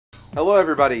Hello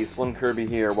everybody, SlimKirby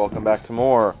here. Welcome back to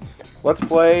more. Let's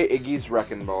play Iggy's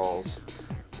Reckin Balls.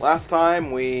 Last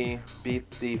time we beat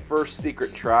the first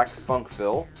secret track,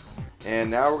 Funkville,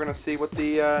 and now we're going to see what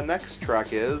the next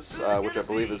track is, which I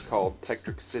believe is called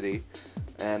Tektricity,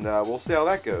 and we'll see how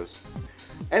that goes.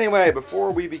 Anyway,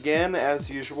 before we begin, as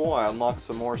usual, I unlocked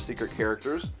some more secret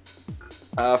characters.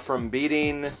 From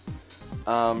beating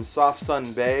Soft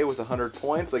Sun Bay with 100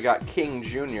 points, I got King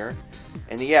Jr.,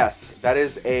 and yes, that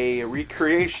is a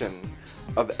recreation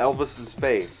of Elvis's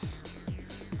face.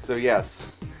 So yes,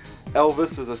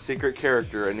 Elvis is a secret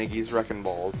character in Iggy's Reckin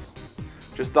Balls.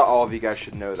 Just thought all of you guys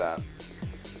should know that.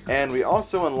 And we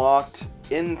also unlocked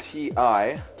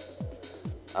NTI.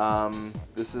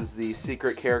 This is the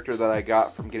secret character that I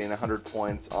got from getting 100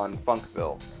 points on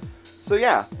Funkville. So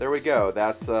yeah, there we go.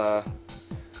 That's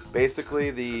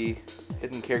basically the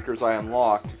hidden characters I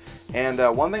unlocked. And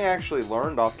one thing I actually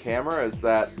learned off camera is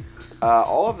that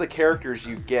all of the characters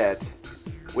you get,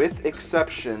 with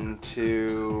exception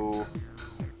to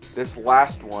this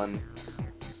last one,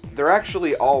 they're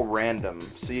actually all random.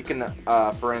 So you can,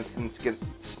 for instance, get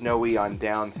Snowy on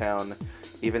Downtown,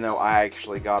 even though I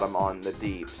actually got him on the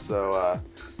Deep. So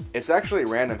it's actually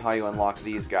random how you unlock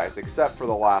these guys, except for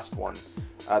the last one.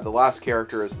 The last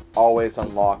character is always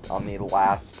unlocked on the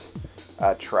last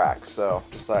track, so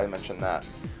just thought I'd mention that.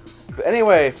 But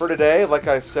anyway, for today, like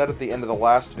I said at the end of the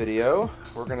last video,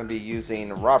 we're going to be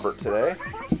using ROB-ERT today.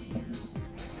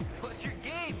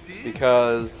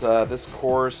 Because this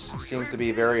course seems to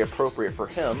be very appropriate for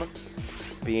him,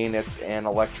 being it's an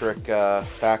electric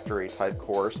factory type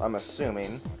course, I'm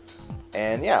assuming.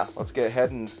 And yeah, let's get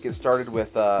ahead and get started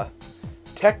with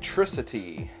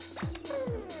Tektricity.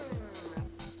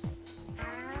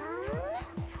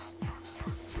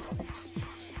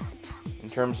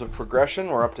 In terms of progression,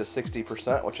 we're up to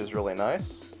 60%, which is really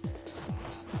nice.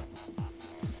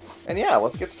 And yeah,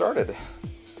 let's get started.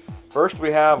 First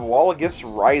we have Wall of Gifts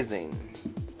Rising.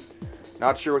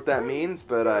 Not sure what that means,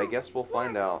 but I guess we'll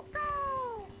find out.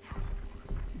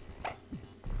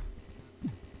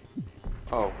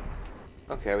 Oh,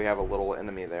 okay, we have a little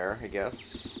enemy there, I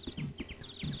guess.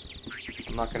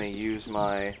 I'm not going to use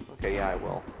my... Okay, yeah, I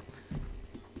will.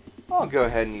 I'll go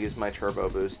ahead and use my turbo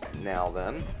boost now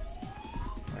then,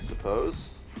 I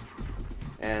suppose.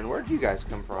 And where'd you guys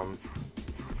come from?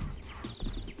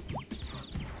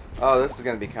 Oh, this is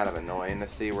going to be kind of annoying to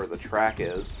see where the track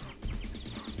is.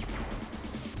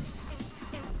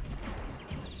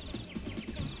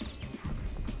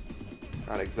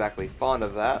 Not exactly fond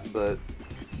of that, but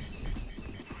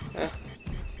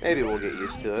maybe we'll get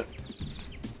used to it.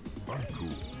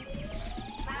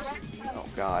 Oh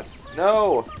god.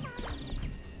 No!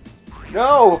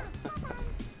 No!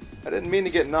 I didn't mean to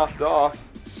get knocked off.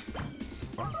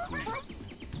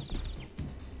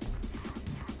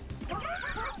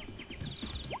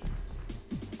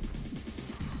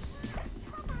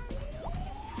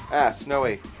 Ah,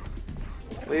 Snowy.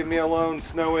 Leave me alone,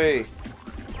 Snowy.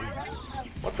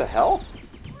 What the hell?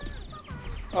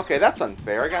 Okay, that's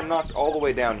unfair. I got knocked all the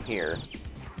way down here.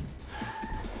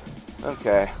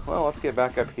 Okay, well, let's get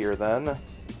back up here then.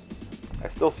 I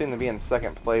still seem to be in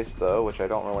second place, though, which I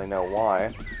don't really know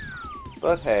why.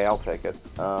 But hey, I'll take it.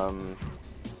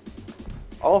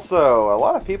 Also, a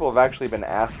lot of people have actually been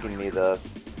asking me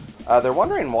this. They're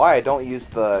wondering why I don't use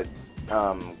the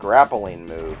grappling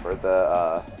move, or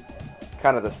the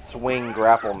kind of the swing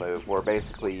grapple move, where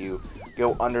basically you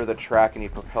go under the track and you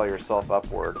propel yourself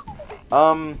upward.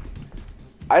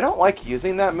 I don't like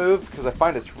using that move because I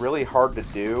find it's really hard to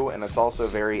do, and it's also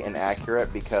very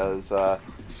inaccurate because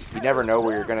you never know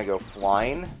where you're going to go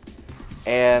flying.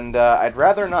 And I'd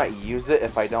rather not use it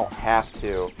if I don't have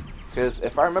to, because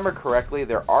if I remember correctly,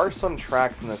 there are some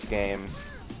tracks in this game,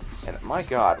 and my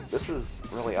god, this is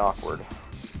really awkward.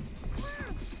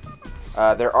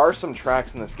 There are some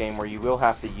tracks in this game where you will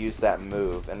have to use that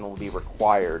move, and it will be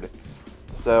required.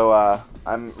 So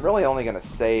I'm really only going to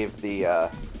save the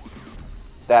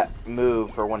that move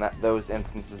for when those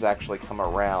instances actually come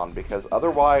around, because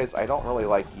otherwise I don't really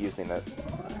like using it.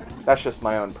 That's just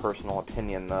my own personal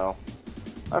opinion, though.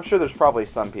 I'm sure there's probably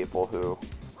some people who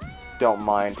don't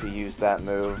mind to use that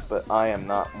move, but I am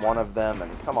not one of them,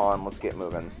 and come on, let's get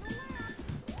moving.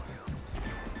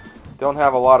 Don't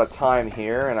have a lot of time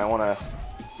here, and I want to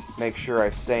make sure I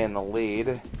stay in the lead.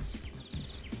 I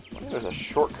think there's a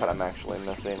shortcut I'm actually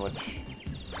missing, which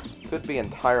could be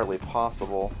entirely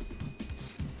possible.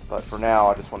 But for now,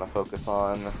 I just want to focus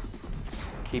on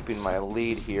keeping my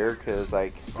lead here, because I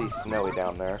see Snowy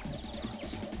down there.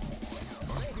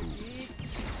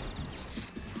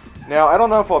 Now, I don't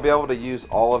know if I'll be able to use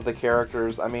all of the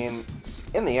characters. I mean,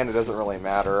 in the end, it doesn't really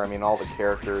matter. I mean, all the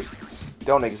characters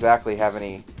don't exactly have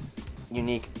any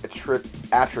unique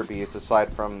attributes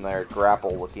aside from their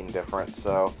grapple looking different,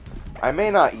 so I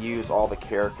may not use all the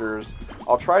characters.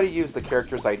 I'll try to use the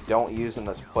characters I don't use in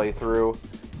this playthrough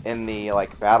in the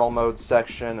like battle mode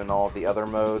section and all of the other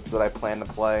modes that I plan to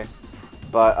play.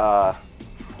 But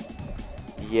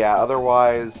yeah,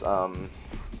 otherwise I'm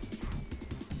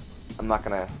not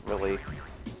gonna really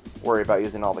worry about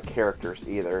using all the characters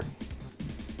either.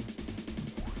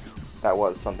 That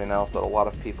was something else that a lot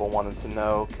of people wanted to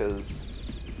know, because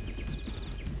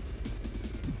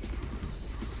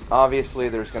obviously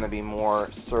there's going to be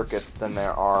more circuits than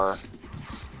there are...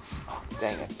 Oh,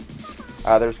 dang it.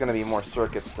 There's going to be more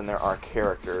circuits than there are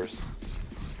characters.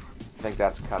 I think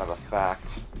that's kind of a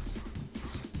fact.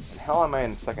 And how am I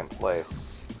in second place?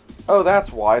 Oh,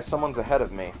 that's why. Someone's ahead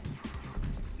of me.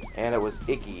 And it was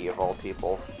Iggy, of all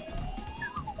people.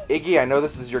 Iggy, I know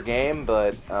this is your game,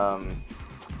 but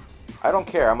I don't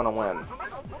care. I'm going to win.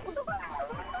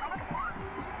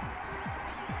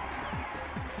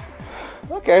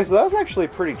 Okay, so that was actually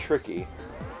pretty tricky.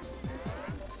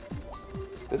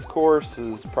 This course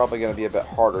is probably going to be a bit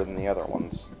harder than the other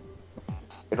ones.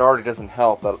 It already doesn't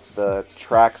help that the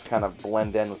tracks kind of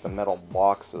blend in with the metal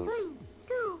boxes. 3,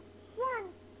 2, 1,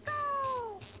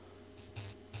 go!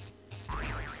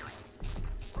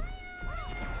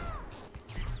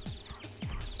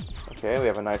 Okay, we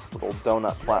have a nice little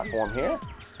donut platform here.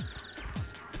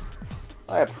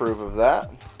 I approve of that.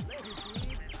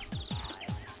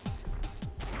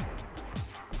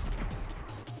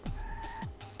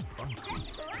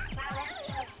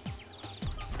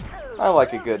 I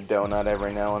like a good donut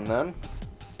every now and then.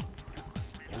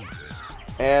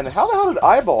 And how the hell did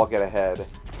Eyeball get ahead?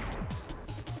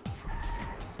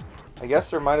 I guess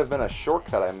there might have been a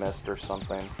shortcut I missed or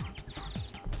something.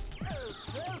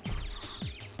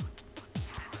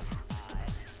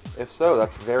 If so,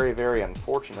 that's very, very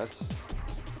unfortunate.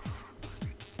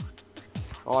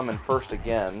 Well, I'm in first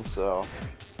again, so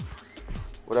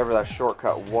whatever that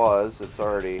shortcut was, it's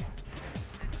already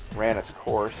ran its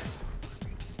course.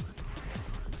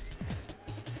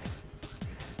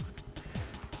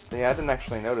 But yeah, I didn't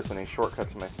actually notice any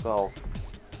shortcuts myself.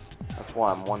 That's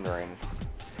why I'm wondering.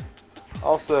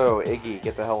 Also, Iggy,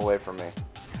 get the hell away from me.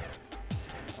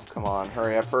 Oh, come on,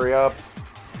 hurry up, hurry up.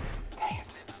 Dang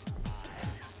it.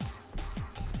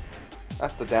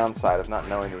 That's the downside of not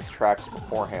knowing these tracks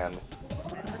beforehand.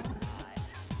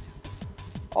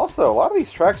 Also, a lot of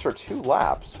these tracks are 2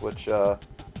 laps, which, kind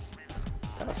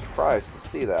of surprised to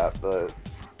see that, but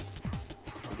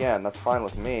again, that's fine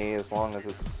with me as long as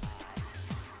it's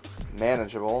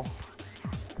manageable.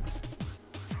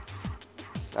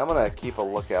 I'm gonna keep a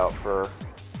lookout for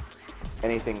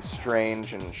anything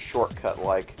strange and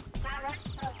shortcut-like,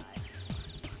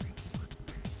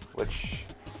 which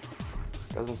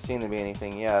doesn't seem to be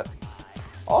anything yet.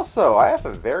 Also, I have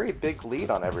a very big lead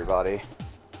on everybody.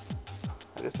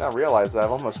 I just now realized that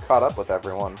I've almost caught up with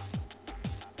everyone.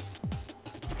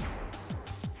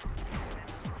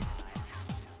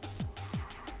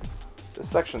 This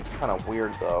section's kind of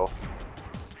weird, though.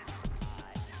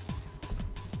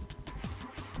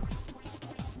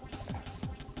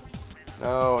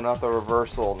 No, not the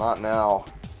reversal. Not now.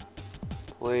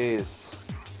 Please.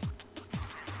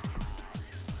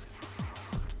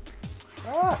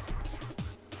 Ah!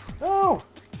 No!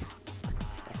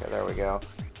 Okay, there we go.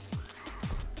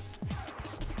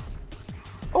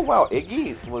 Oh, wow,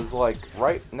 Iggy was, like,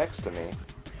 right next to me.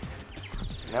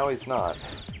 Now he's not.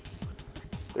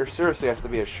 There seriously has to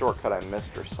be a shortcut I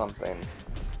missed or something.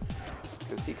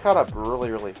 Because he caught up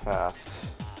really, really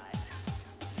fast.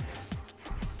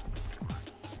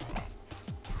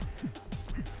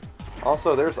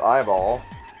 Also, there's Eyeball.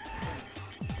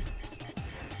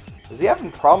 Is he having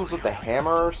problems with the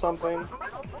hammer or something?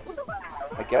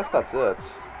 I guess that's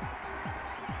it.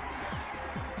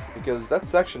 Because that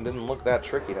section didn't look that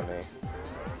tricky to me.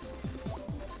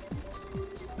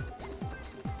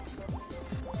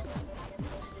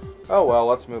 Oh well,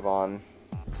 let's move on.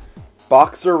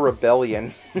 Boxer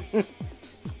Rebellion.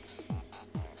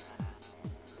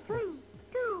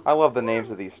 I love the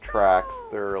names of these tracks.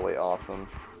 They're really awesome.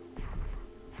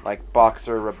 Like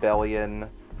Boxer Rebellion,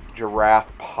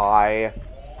 Giraffe Pie.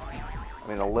 I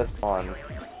mean, the list on.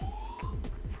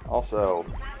 Also,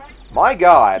 my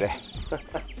God!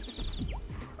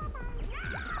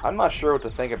 I'm not sure what to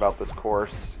think about this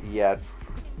course yet,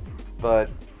 but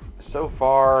so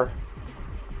far...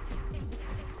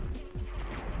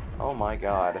 Oh my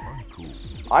God.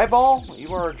 Eyeball?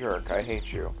 You are a jerk. I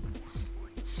hate you.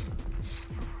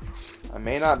 I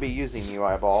may not be using you,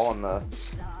 Eyeball, in the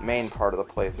main part of the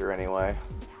playthrough anyway.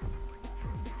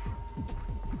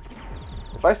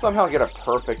 If I somehow get a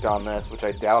perfect on this, which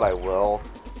I doubt I will,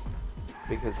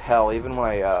 because hell, even when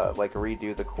I like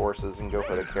redo the courses and go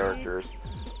for the characters,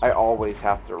 I always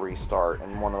have to restart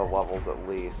in one of the levels at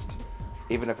least,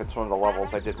 even if it's one of the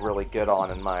levels I did really good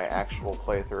on in my actual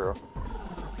playthrough.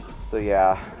 So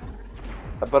yeah,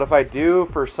 but if I do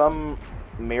for some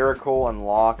miracle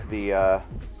unlock the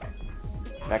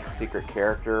next secret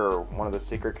character or one of the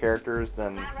secret characters,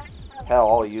 then hell,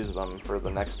 I'll use them for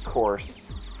the next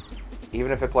course.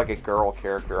 Even if it's like a girl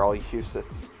character, I'll use it.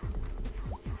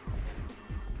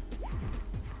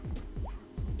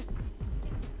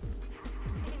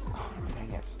 Oh,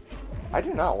 dang it. I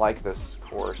do not like this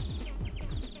course.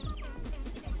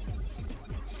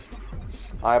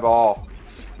 Eyeball.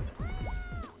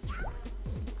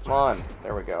 Come on.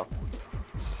 There we go.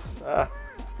 I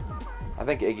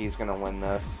think Iggy's gonna win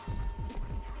this.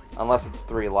 Unless it's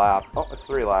 3 laps. Oh, it's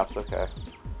 3 laps, okay.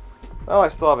 Well, I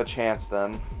still have a chance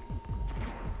then.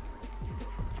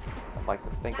 I'd like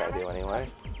to think I do anyway.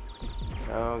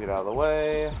 No, get out of the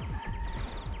way.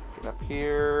 Get up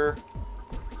here.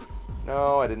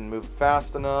 No, I didn't move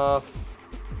fast enough.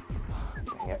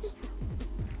 Dang it.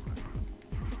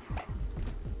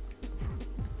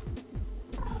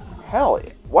 Hell,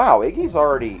 wow, Iggy's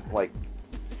already, like,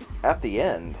 at the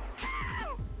end.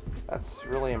 That's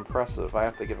really impressive. I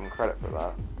have to give him credit for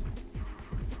that.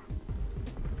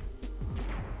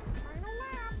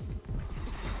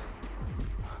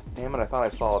 Damn it, I thought I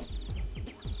saw a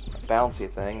bouncy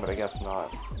thing, but I guess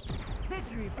not.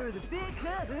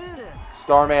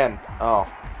 Starman! Oh.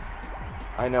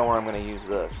 I know where I'm going to use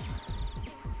this.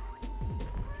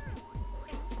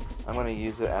 I'm going to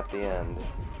use it at the end.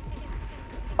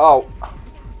 Oh!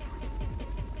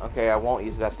 Okay, I won't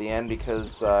use it at the end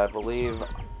because I believe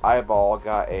Eyeball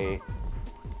got a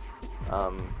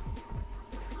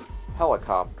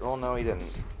helicopter. Well, no, he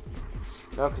didn't.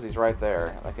 No, because he's right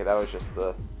there. Okay, that was just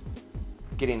the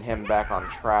getting him back on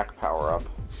track power-up.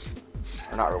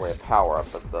 Or not really a power-up,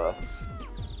 but the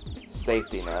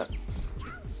safety net.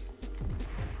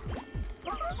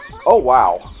 Oh,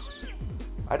 wow.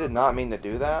 I did not mean to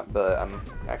do that, but I'm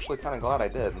actually kind of glad I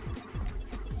did.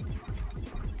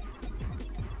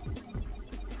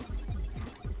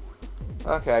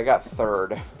 Okay, I got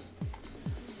 3rd.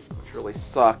 Which really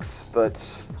sucks, but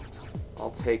I'll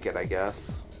take it, I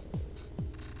guess.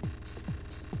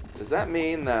 Does that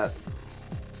mean that...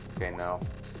 Okay, no.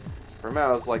 For a minute,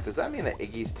 I was like, does that mean that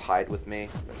Iggy's tied with me?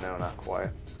 But no, not quite.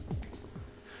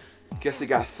 Guess he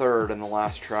got 3rd in the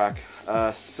last track.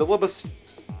 Syllabus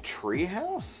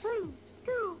Treehouse? 3,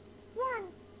 2, 1,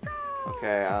 go!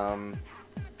 Okay, I'm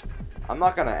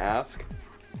not gonna ask.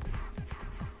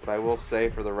 But I will say,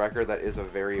 for the record, that is a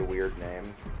very weird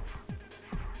name.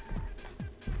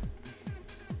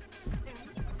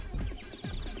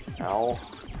 Ow.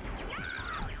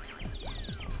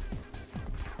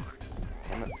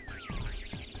 Damn it.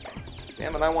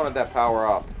 Damn it, I wanted that power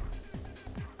up.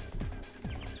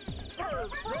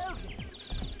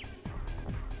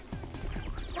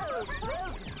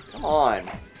 Come on.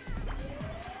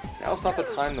 Now's not the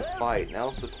time to fight.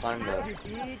 Now's the time to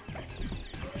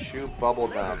shoot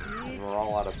bubblegum. And we're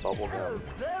all out of bubblegum.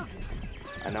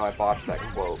 I know I botched that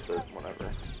quote, but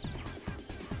whatever.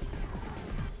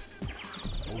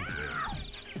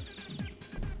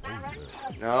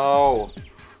 No!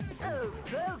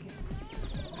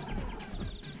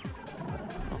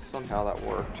 Well, somehow that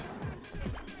worked.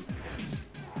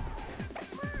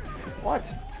 What?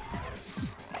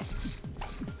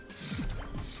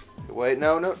 Wait,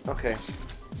 no, no, okay.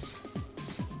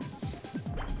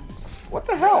 What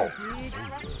the hell?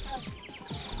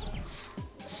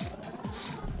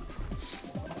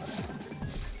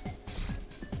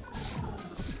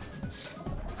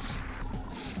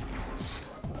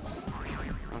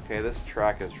 Okay, this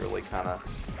track is really kind of...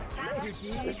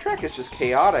 This track is just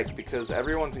chaotic because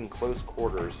everyone's in close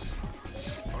quarters.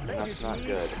 And that's not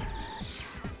good.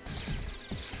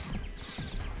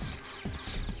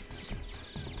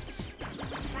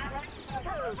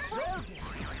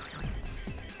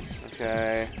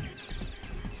 Okay.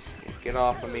 Get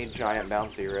off of me, giant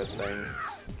bouncy red thing.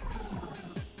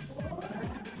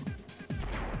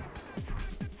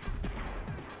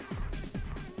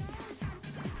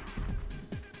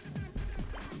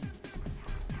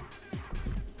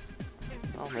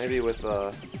 Oh, maybe with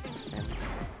a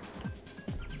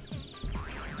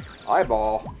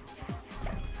eyeball.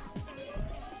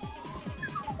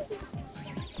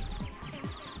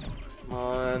 Come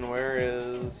on, where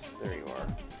is... There you are.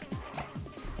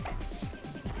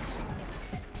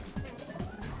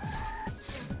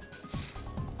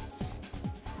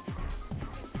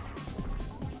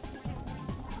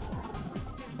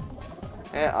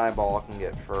 Eyeball can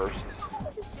get first.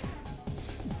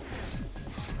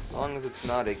 As long as it's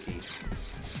not Iggy.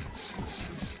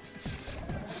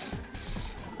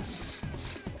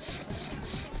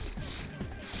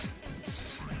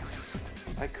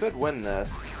 I could win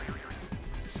this.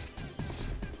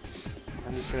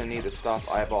 I'm just gonna need to stop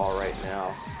Eyeball right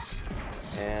now.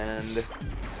 And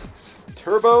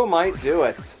Turbo might do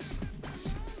it.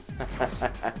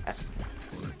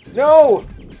 No!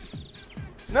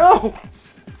 No!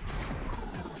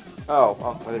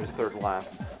 Oh, there's a third lap.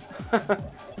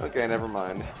 Okay, never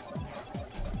mind.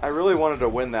 I really wanted to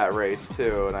win that race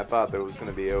too, and I thought that it was going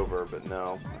to be over, but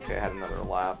no. Okay, I had another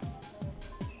lap.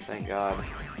 Thank God.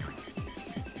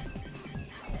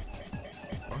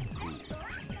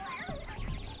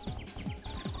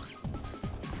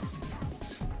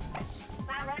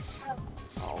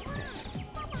 Oh, dang it.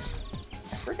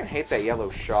 I freaking hate that yellow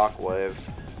shockwave.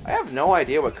 I have no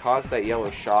idea what caused that yellow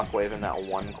shockwave in that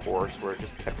one course where it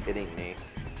just kept hitting me.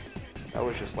 That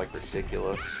was just, like,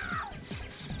 ridiculous.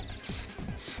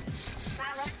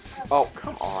 Oh,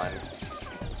 come on.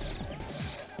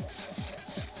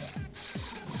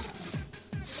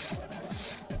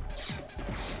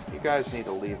 You guys need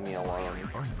to leave me alone.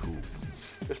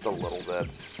 Just a little bit.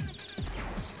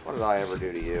 What did I ever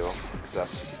do to you,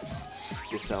 except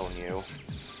disown you?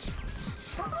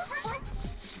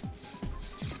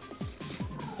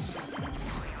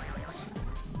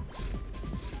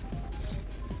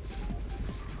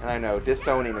 And I know,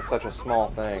 disowning is such a small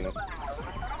thing.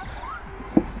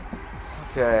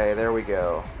 Okay, there we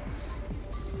go.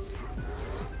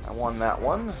 I won that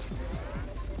one.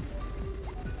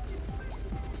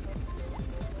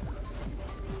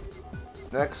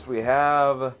 Next we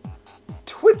have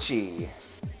Twitchy.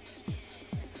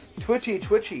 Twitchy,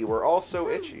 Twitchy, we're all so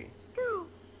itchy. 2,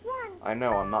 1. I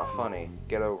know, I'm not funny.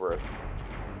 Get over it.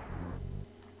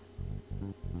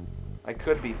 I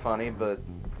could be funny, but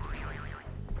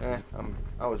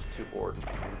I was too bored.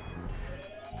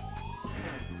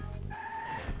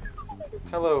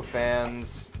 Hello,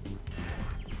 fans.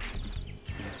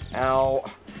 Ow.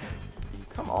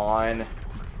 Come on.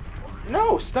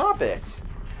 No, stop it!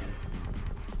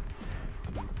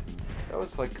 That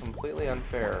was, like, completely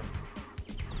unfair.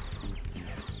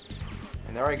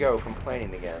 And there I go,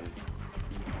 complaining again.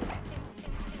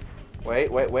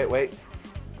 Wait.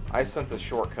 I sense a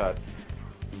shortcut.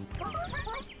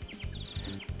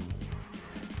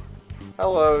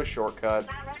 Hello, shortcut.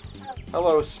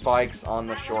 Hello, spikes on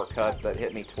the shortcut that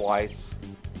hit me twice.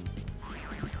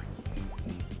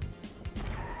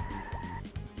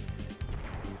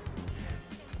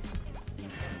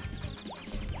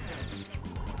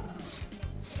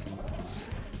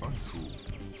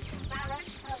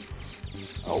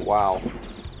 Oh, wow.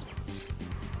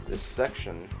 This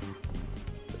section.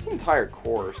 This entire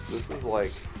course. This is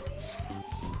like...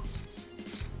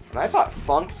 And I thought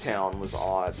Funktown was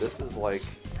odd. This is like...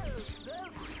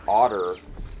 odder.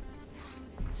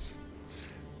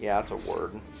 Yeah, that's a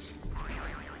word.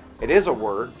 It is a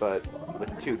word, but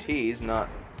with 2 T's, not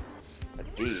a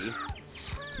D.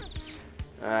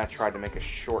 I tried to make a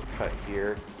shortcut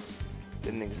here.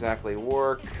 Didn't exactly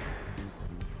work.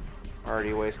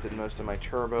 Already wasted most of my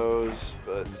turbos,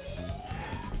 but...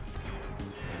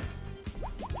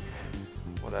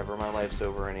 whatever, my life's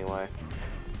over anyway.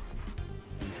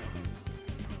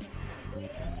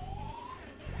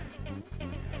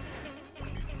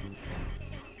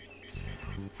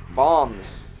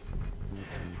 Bombs.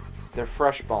 They're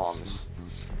fresh bombs.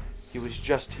 He was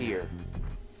just here.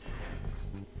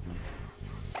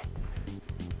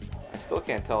 I still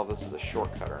can't tell if this is a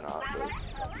shortcut or not, but...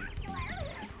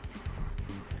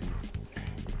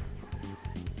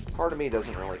 part of me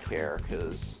doesn't really care,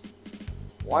 because...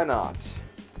 why not?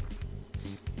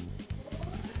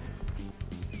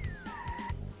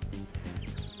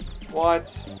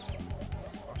 What?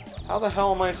 How the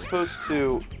hell am I supposed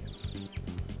to...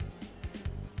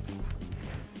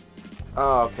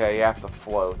 oh, okay, you have to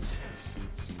float.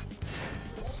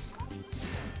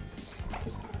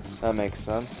 That makes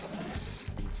sense.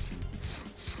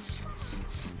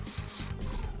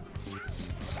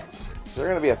 Is there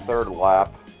gonna be a third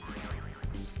lap?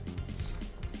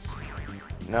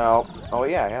 No. Oh,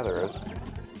 yeah, there is.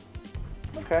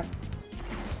 Okay.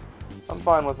 I'm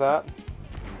fine with that.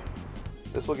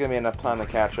 This will give me enough time to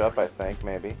catch up, I think,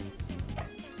 maybe.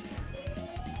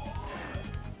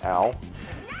 Ow.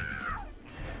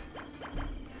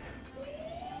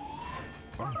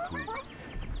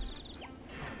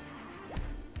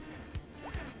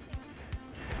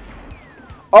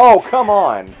 Oh, come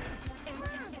on!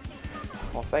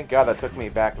 Well, thank God that took me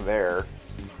back there.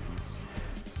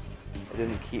 It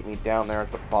didn't keep me down there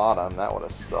at the bottom. That would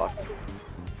have sucked.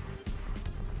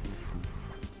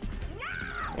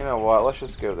 You know what? Let's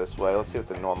just go this way. Let's see what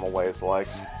the normal way is like.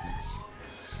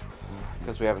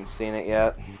 Because we haven't seen it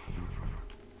yet.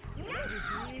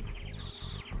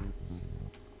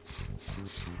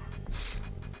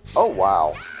 Oh,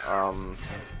 wow.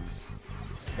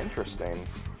 Interesting.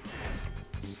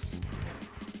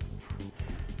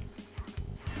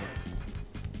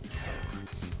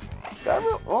 That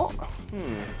well,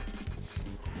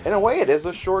 in a way it is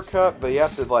a shortcut, but you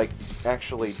have to, like,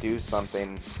 actually do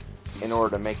something in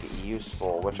order to make it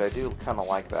useful, which I do kind of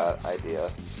like that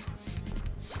idea.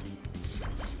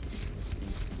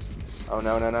 Oh,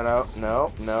 no, no, no, no,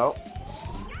 no, no.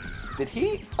 Did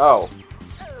he? Oh.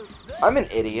 I'm an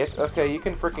idiot. Okay, you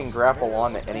can freaking grapple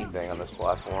onto anything on this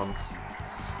platform.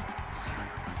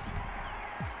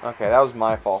 Okay, that was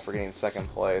my fault for getting second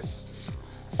place.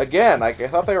 Again, I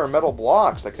thought they were metal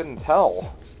blocks. I couldn't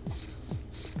tell.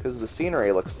 Because the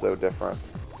scenery looks so different.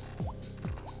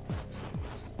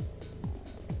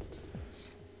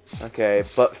 Okay,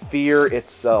 but fear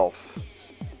itself.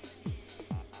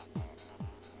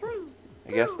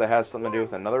 I guess that has something to do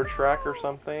with another track or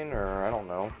something, or I don't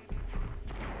know.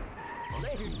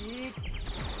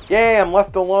 Yay, I'm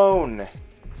left alone!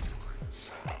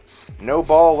 No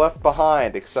ball left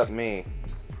behind, except me.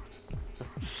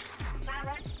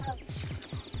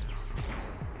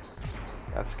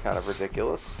 That's kind of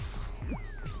ridiculous.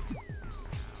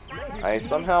 I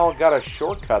somehow got a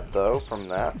shortcut, though, from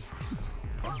that.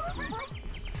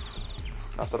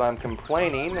 Not that I'm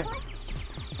complaining.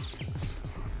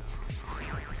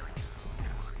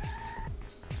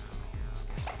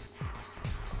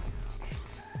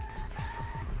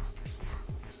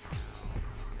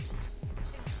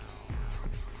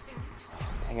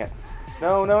 Dang it.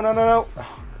 No, no, no, no, no.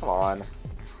 Oh, come on.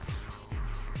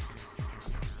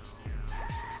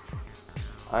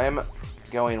 I am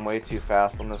going way too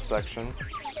fast on this section.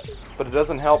 But it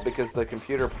doesn't help because the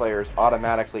computer players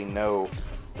automatically know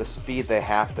the speed they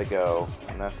have to go.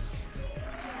 And that's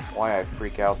why I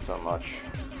freak out so much.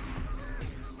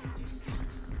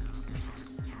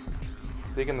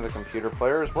 Speaking of the computer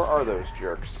players, where are those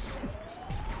jerks?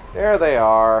 There they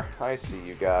are. I see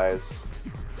you guys.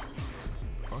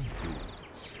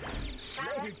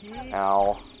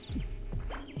 Ow.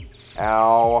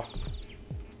 Ow.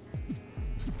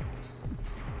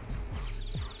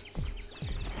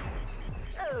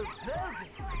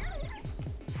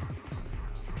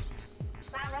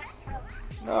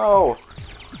 No!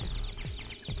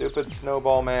 Stupid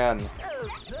snowball man.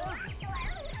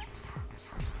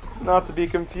 Not to be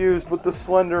confused with the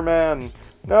Slender Man.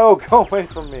 No, go away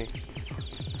from me.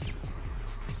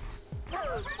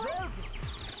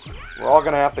 We're all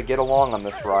gonna have to get along on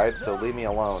this ride, so leave me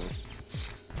alone.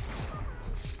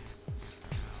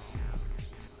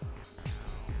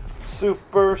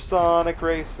 Supersonic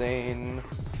racing.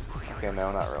 Okay,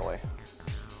 no, not really.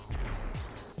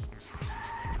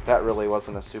 That really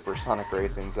wasn't a supersonic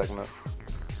racing segment.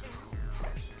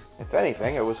 If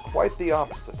anything, it was quite the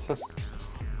opposite.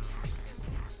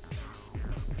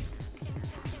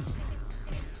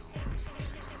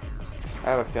 I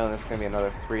have a feeling it's going to be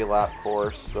another 3-lap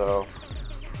course, so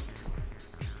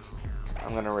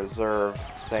I'm going to reserve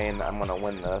saying I'm going to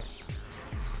win this.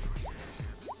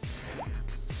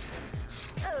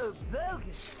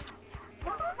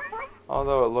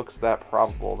 Although it looks that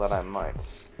probable that I might.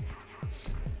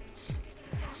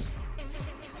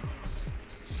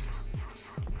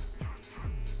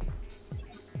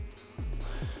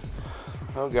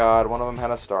 Oh god, one of them had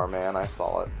a Starman, I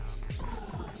saw it.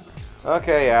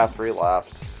 Okay, yeah, 3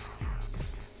 laps.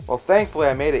 Well, thankfully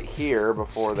I made it here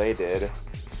before they did.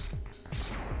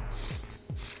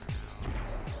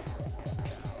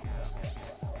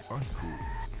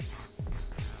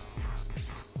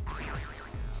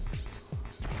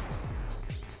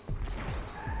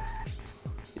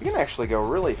 You can actually go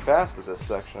really fast at this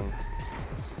section.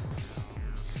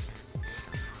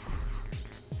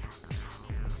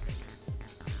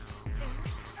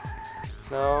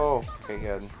 No. Okay,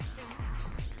 good.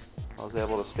 I was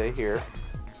able to stay here.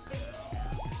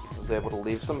 I was able to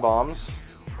leave some bombs.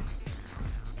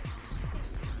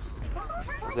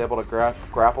 I was able to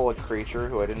grapple a creature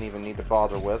who I didn't even need to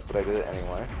bother with, but I did it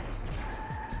anyway.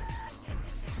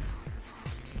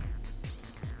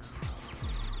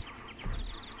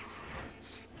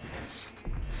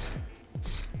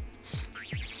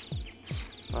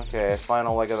 Okay,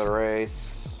 final leg of the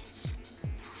race.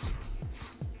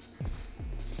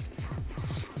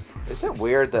 Is it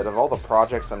weird that of all the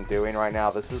projects I'm doing right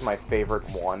now, this is my favorite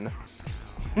one?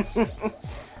 I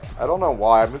don't know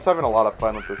why. I'm just having a lot of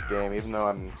fun with this game, even though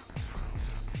I'm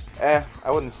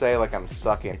I wouldn't say like I'm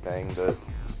sucking thing, but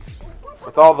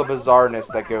with all the bizarreness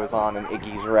that goes on in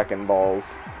Iggy's Reckin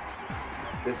Balls,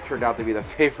 this turned out to be the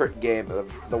favorite game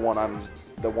of the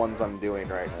ones I'm doing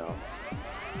right now.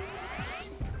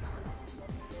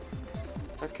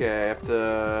 Okay, up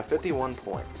to 51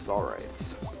 points. Alright.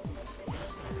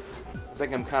 I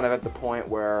think I'm kind of at the point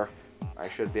where I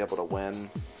should be able to win.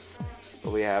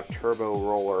 But we have Turbo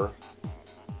Roller.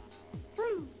 3,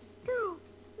 2,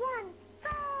 1, go!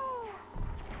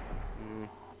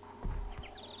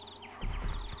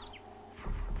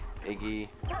 Iggy,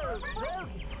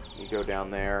 you go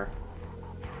down there.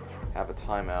 Have a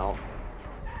timeout.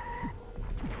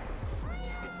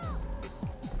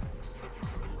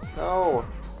 No!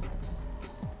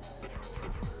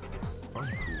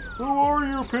 Who are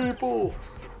you people?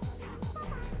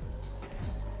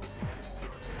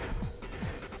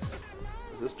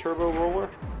 Is this Turbo Roller?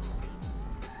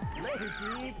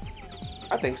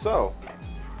 I think so.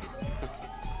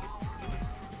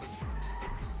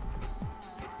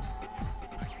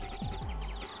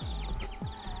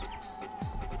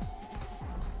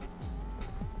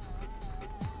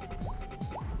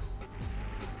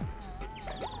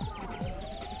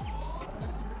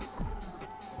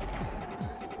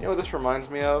 You know what this reminds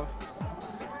me of?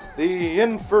 The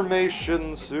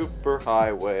Information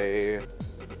Superhighway.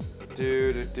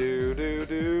 Do do do do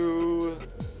do.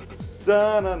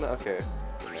 Dun dun. Okay,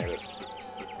 we made it.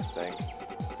 I think.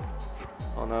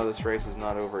 Oh no, this race is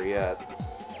not over yet.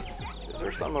 Is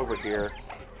there some over here?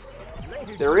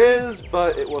 There is,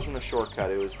 but it wasn't a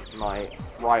shortcut. It was my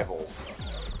rivals.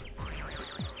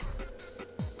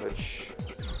 Which,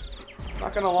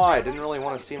 not gonna lie, I didn't really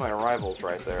want to see my rivals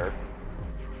right there.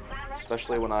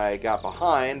 Especially when I got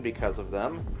behind because of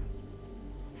them.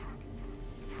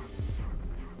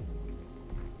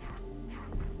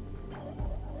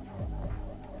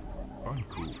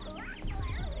 Uncool.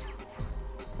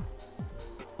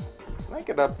 Can I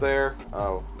get up there?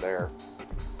 Oh, there.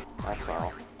 That's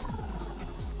how.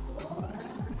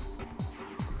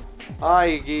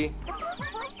 Hi, Iggy.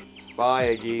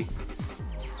 Bye, Iggy.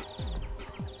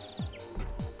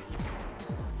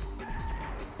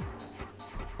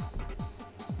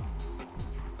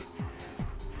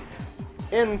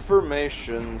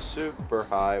 Information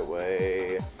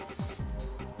Superhighway.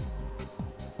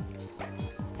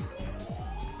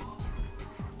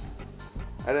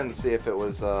 I didn't see if it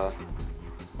was a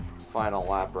final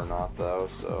lap or not, though,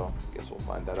 so I guess we'll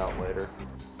find that out later.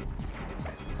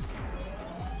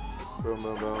 Boom,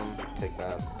 boom, boom. Take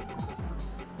that.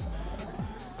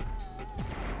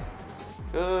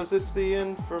 'Cause it's the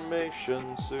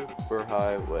Information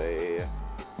Superhighway.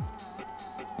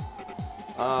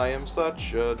 I am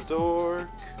such a dork.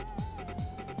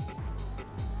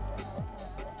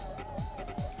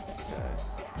 Okay.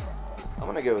 I'm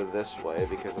gonna go this way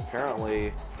because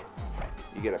apparently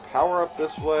you get a power up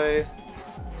this way,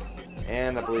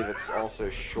 and I believe it's also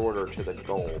shorter to the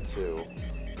goal too.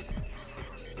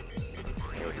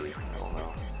 Maybe, I don't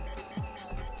know.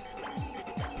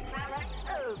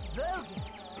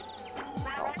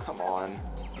 Oh, come on.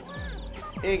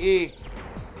 Iggy!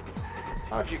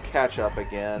 How'd you catch up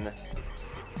again?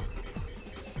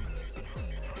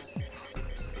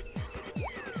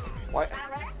 What?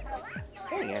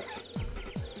 Dang it.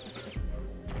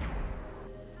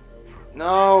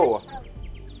 No!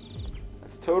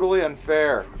 That's totally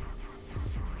unfair.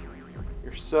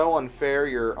 You're so unfair,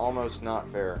 you're almost not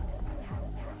fair.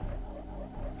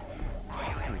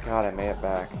 Oh, thank God I made it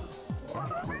back.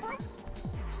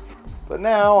 But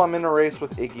now I'm in a race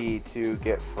with Iggy to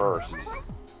get first.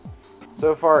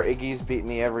 So far, Iggy's beat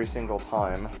me every single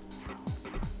time.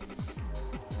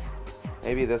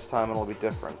 Maybe this time it'll be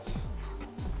different.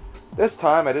 This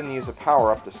time I didn't use a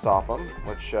power-up to stop him,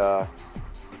 which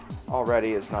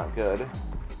already is not good.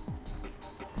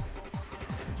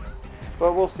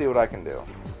 But we'll see what I can do.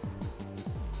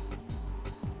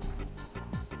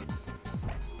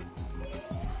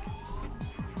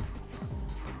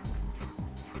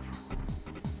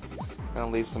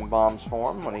 Gonna leave some bombs for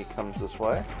him when he comes this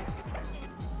way.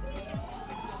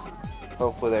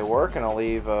 Hopefully they work, and I'll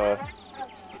leave a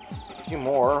few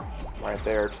more right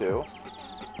there too.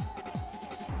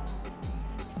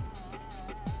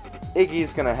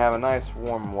 Iggy's gonna have a nice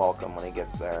warm welcome when he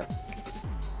gets there.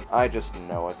 I just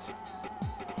know it.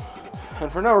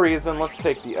 And for no reason, let's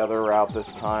take the other route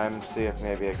this time, see if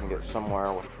maybe I can get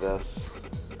somewhere with this.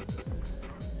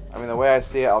 I mean, the way I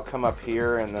see it, I'll come up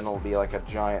here, and then it'll be like a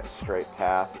giant straight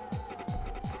path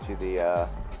to the,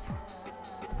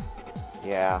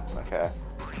 yeah, okay.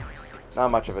 Not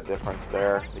much of a difference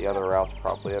there. The other route's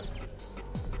probably a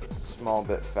small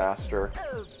bit faster.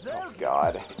 Oh,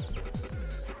 God.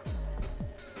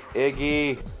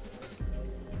 Iggy!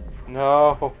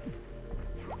 No!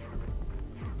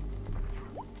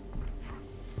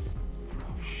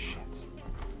 Oh, shit.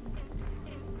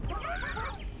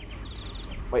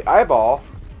 Wait, eyeball?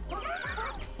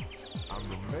 I'm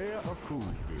the mayor of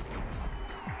Coolville.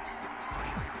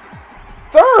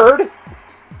 Third?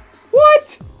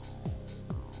 What?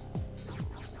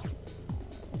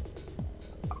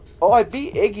 Oh, I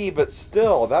beat Iggy, but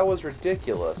still, that was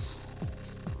ridiculous.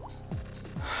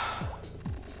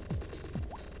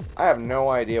 I have no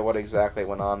idea what exactly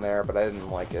went on there, but I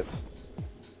didn't like it.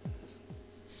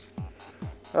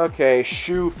 Okay,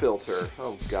 shoe filter.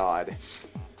 Oh, God.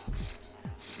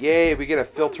 Yay, we get to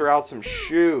filter out some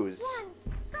shoes.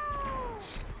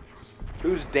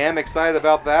 Who's damn excited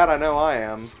about that? I know I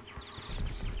am.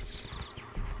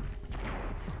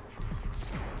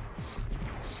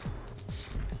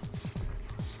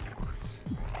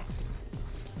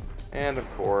 And of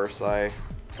course,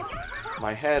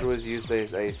 my head was used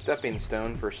as a stepping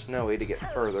stone for Snowy to get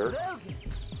further,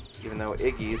 even though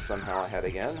Iggy's somehow ahead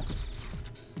again.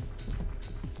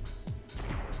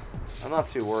 I'm not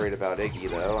too worried about Iggy,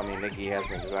 though. I mean, Iggy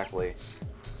hasn't exactly...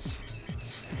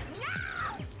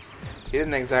 He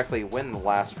didn't exactly win the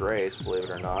last race, believe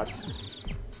it or not.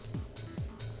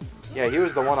 Yeah, he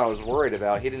was the one I was worried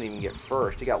about. He didn't even get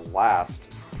first. He got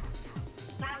last.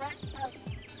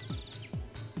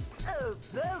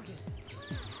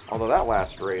 Although that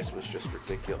last race was just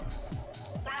ridiculous.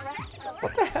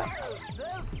 What the hell?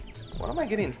 What am I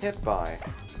getting hit by?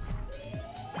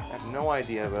 I have no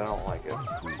idea, but I don't like it.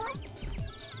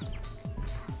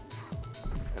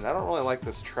 And I don't really like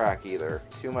this track either.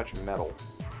 Too much metal.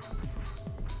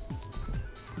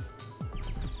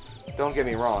 Don't get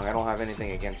me wrong, I don't have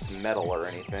anything against metal or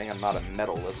anything. I'm not a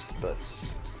metalist, but...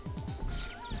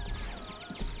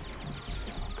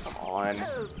 Come on.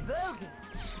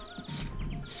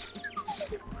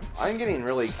 I'm getting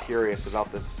really curious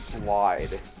about this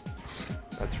slide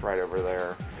that's right over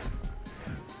there.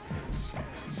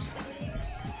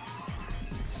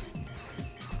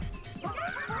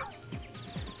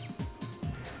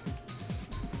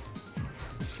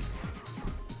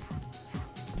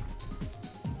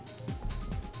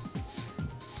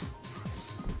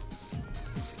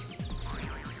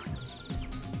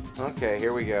 Okay,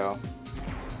 here we go.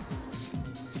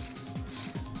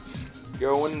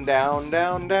 Going down,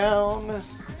 down, down.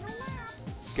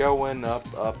 Going up,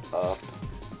 up, up.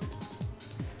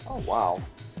 Oh, wow.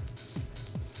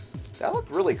 That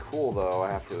looked really cool, though, I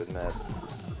have to admit.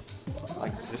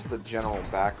 Like, just the general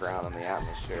background and the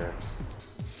atmosphere.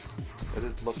 It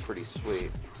did look pretty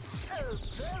sweet.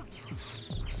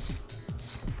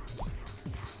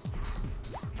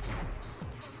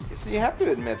 So you have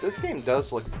to admit, this game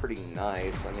does look pretty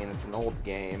nice. I mean, it's an old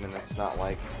game, and it's not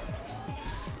like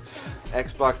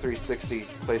Xbox 360,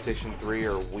 PlayStation 3,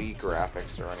 or Wii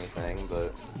graphics or anything,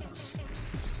 but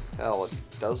hell, it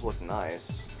does look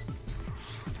nice.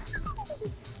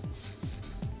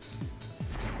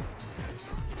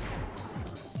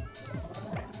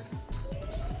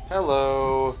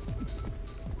 Hello.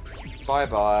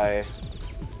 Bye-bye.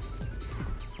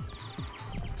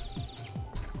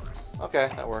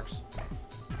 Okay, that works.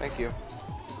 Thank you.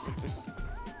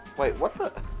 Wait, what the...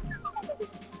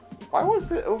 Why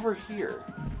was it over here?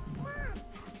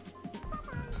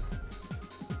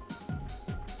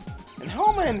 And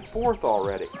how am I in fourth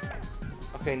already?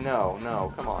 Okay, no,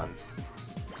 come on.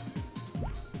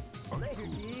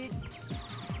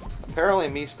 Apparently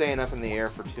me staying up in the air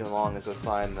for too long is a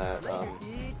sign that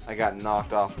I got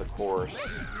knocked off the course.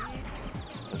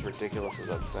 As ridiculous as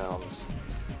that sounds.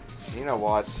 You know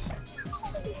what?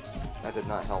 That did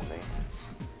not help me.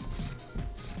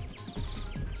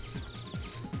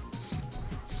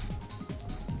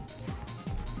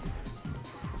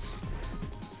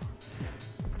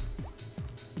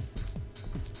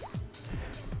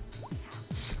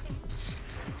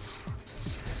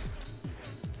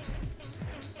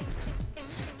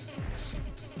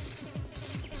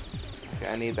 Okay,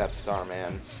 I need that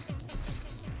Starman.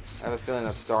 I have a feeling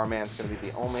that Starman's going to be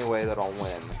the only way that I'll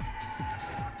win.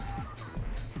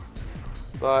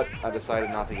 But I decided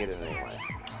not to get it anyway.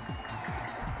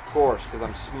 Of course, because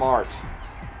I'm smart.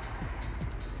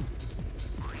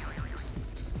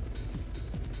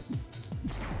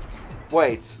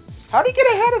 Wait, how did he get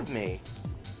ahead of me?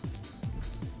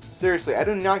 Seriously, I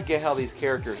do not get how these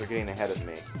characters are getting ahead of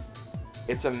me.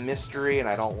 It's a mystery and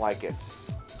I don't like it.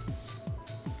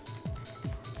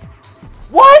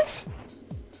 What?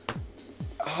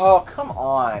 Oh, come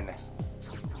on.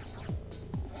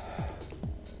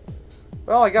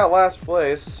 Well, I got last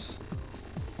place.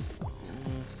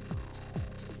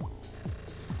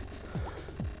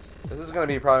 This is going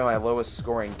to be probably my lowest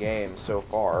scoring game so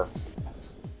far.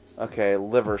 Okay,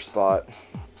 liver spot.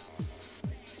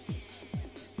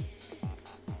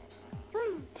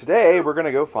 Today, we're going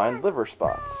to go find liver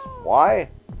spots. Why?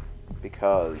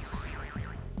 Because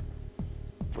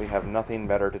we have nothing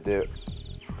better to do.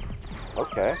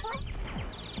 Okay.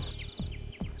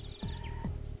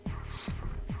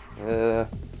 I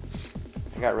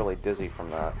got really dizzy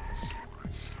from that.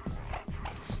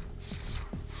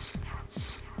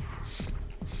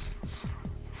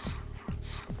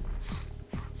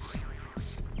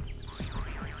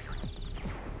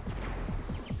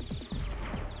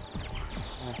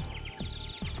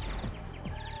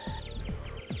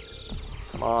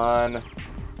 Come on.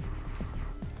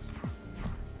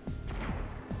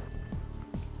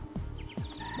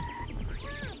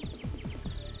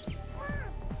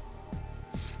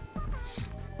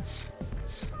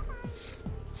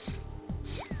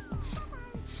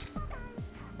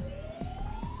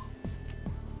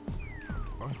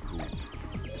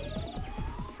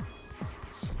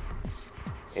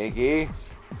 Iggy.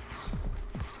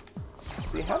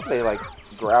 See, how do they, like,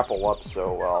 grapple up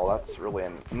so well? That's really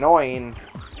annoying.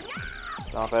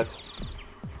 Stop it.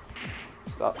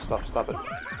 Stop it.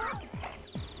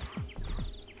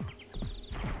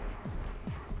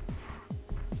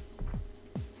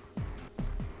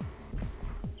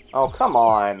 Oh, come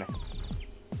on.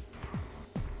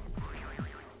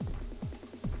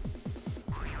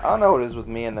 I don't know what it is with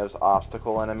me and those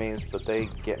obstacle enemies, but they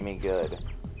get me good.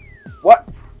 What?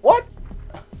 What?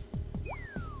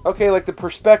 Okay, like the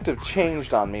perspective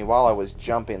changed on me while I was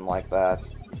jumping like that.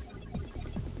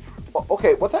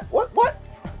 Okay, what?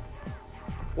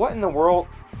 What in the world?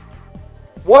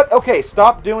 What? Okay,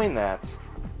 stop doing that.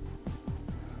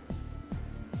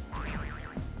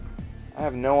 I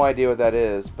have no idea what that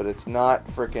is, but it's not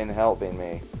freaking helping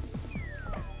me.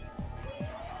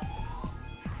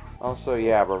 Also,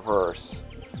 yeah, reverse.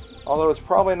 Although it's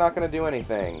probably not going to do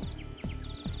anything.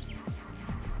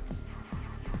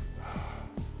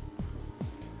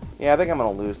 Yeah, I think I'm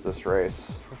going to lose this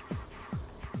race.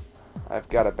 I've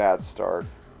got a bad start.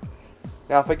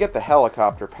 Now, if I get the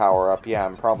helicopter power up, yeah,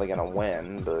 I'm probably going to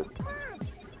win, but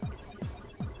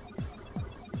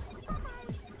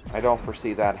I don't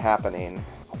foresee that happening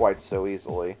quite so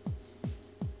easily.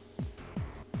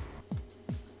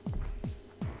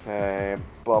 Okay,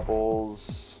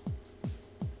 bubbles.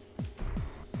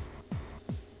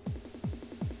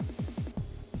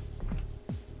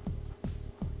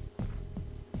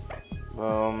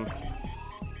 Boom.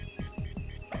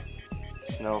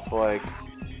 Snowflake.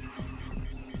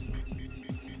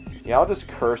 Yeah, I'll just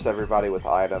curse everybody with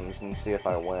items and see if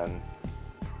I win.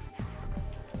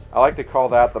 I like to call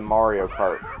that the Mario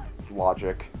Kart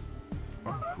logic.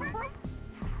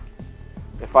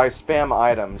 If I spam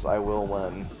items, I will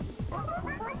win.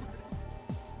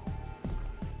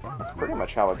 That's pretty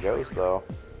much how it goes, though.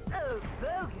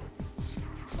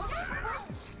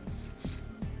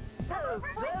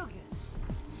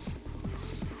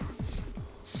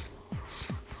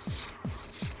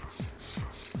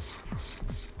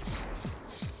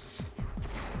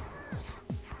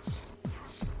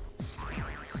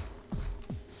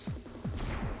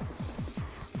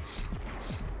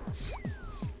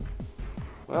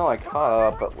 Well, I caught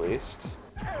up at least.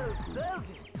 At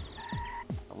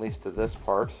least to this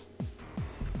part.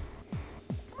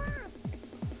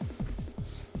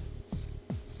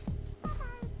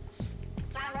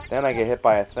 Then I get hit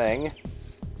by a thing.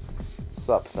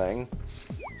 Sup thing.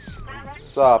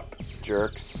 Sup,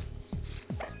 jerks.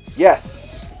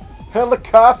 Yes!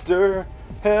 Helicopter!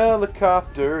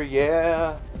 Helicopter,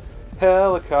 yeah!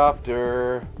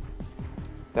 Helicopter!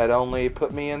 That only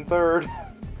put me in third.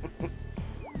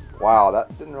 Wow,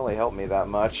 that didn't really help me that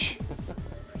much.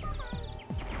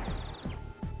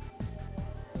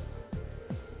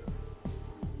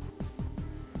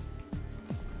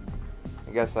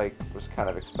 I guess I was kind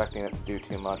of expecting it to do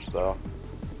too much, though.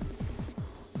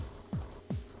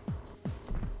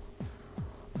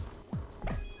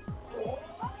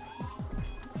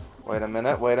 Wait a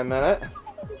minute, wait a minute.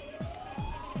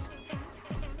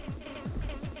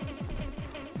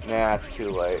 Nah, it's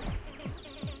too late.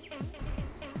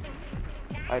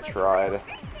 I tried.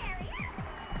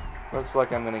 Looks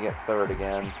like I'm gonna get third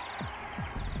again.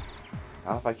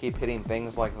 Not if I keep hitting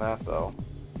things like that, though.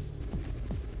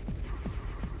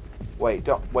 Wait,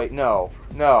 don't. Wait, no.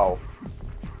 No.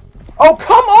 Oh,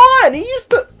 come on! He used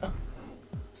to.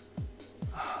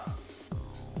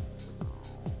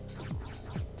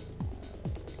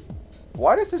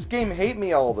 Why does this game hate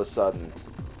me all of a sudden?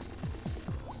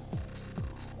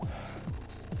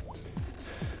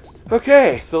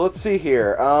 Okay, so let's see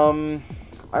here.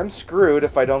 I'm screwed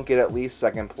if I don't get at least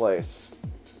second place.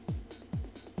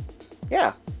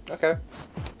 Yeah, okay.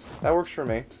 That works for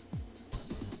me.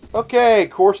 Okay,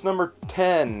 course number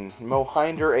 10,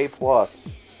 Mohinder A+.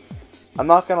 I'm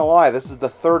not gonna lie, this is the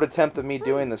third attempt of me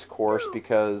doing this course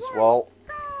because, well,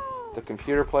 the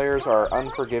computer players are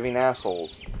unforgiving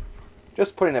assholes.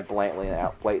 Just putting it blatantly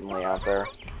out there.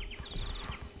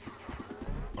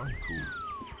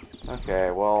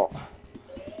 Okay, well,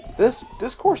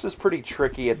 this course is pretty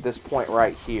tricky at this point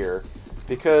right here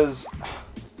because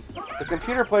the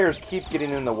computer players keep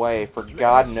getting in the way for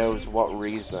God knows what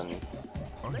reason.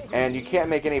 And you can't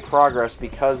make any progress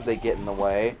because they get in the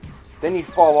way. Then you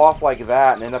fall off like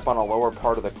that and end up on a lower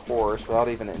part of the course without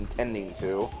even intending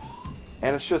to.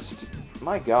 And it's just,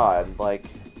 my God, like,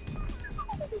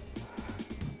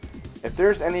 if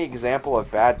there's any example of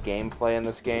bad gameplay in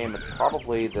this game, it's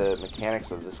probably the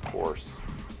mechanics of this course.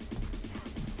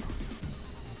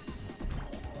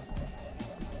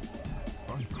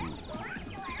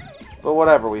 But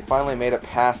whatever, we finally made it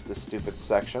past this stupid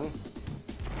section.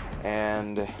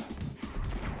 And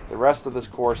the rest of this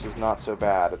course is not so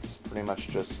bad. It's pretty much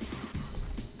just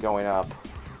going up.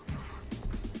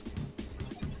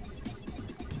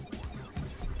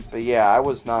 But yeah, I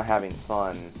was not having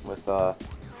fun with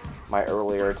my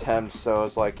earlier attempts, so I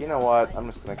was like, you know what, I'm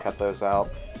just going to cut those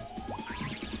out.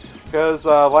 Because,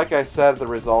 like I said, the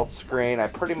results screen, I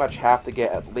pretty much have to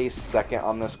get at least second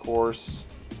on this course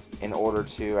in order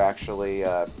to actually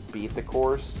beat the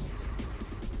course.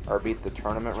 Or beat the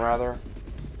tournament, rather.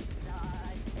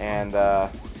 And,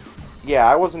 yeah,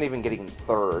 I wasn't even getting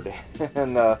third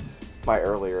in my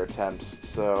earlier attempts,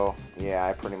 so, yeah,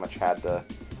 I pretty much had to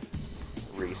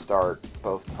restart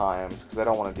both times, because I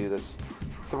don't want to do this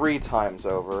 3 times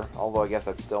over, although I guess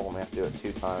I'd still only have to do it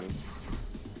 2 times.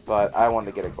 But I wanted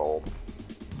to get a gold.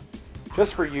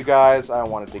 Just for you guys, I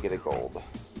wanted to get a gold.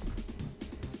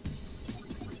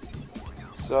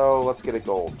 So, let's get a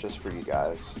gold, just for you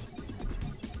guys.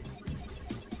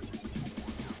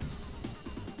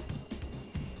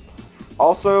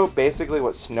 Also, basically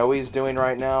what Snowy's doing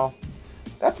right now,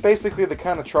 that's basically the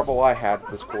kind of trouble I had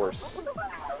with this course.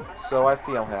 So I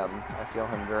feel him. I feel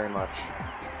him very much.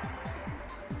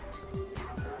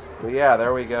 But yeah,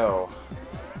 there we go.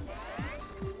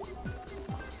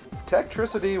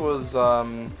 Tektricity was,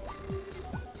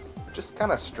 just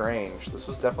kind of strange. This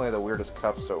was definitely the weirdest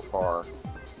cup so far.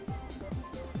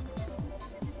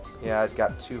 Yeah, I'd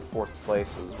got 2 4th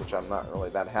places, which I'm not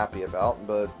really that happy about,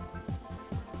 but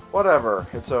whatever,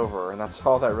 it's over, and that's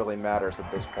all that really matters at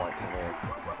this point to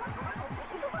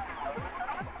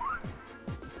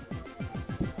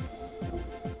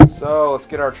me. So, let's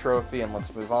get our trophy and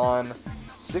let's move on.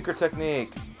 Secret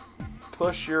technique.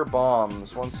 Push your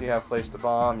bombs. Once you have placed a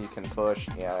bomb, you can push.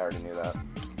 Yeah, I already knew that.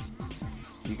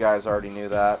 You guys already knew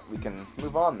that. We can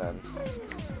move on then.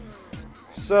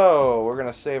 So, we're going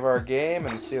to save our game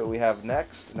and see what we have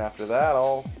next, and after that,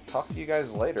 I'll talk to you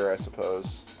guys later, I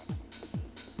suppose.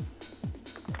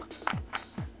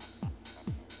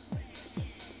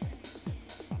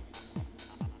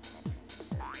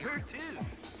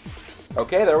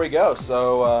 Okay, there we go.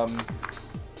 So,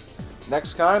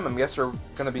 next time, I guess we're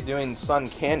going to be doing Sun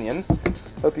Canyon.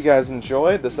 Hope you guys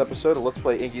enjoyed this episode of Let's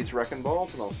Play Iggy's Reckin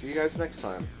Balls, and I'll see you guys next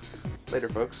time. Later,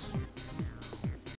 folks.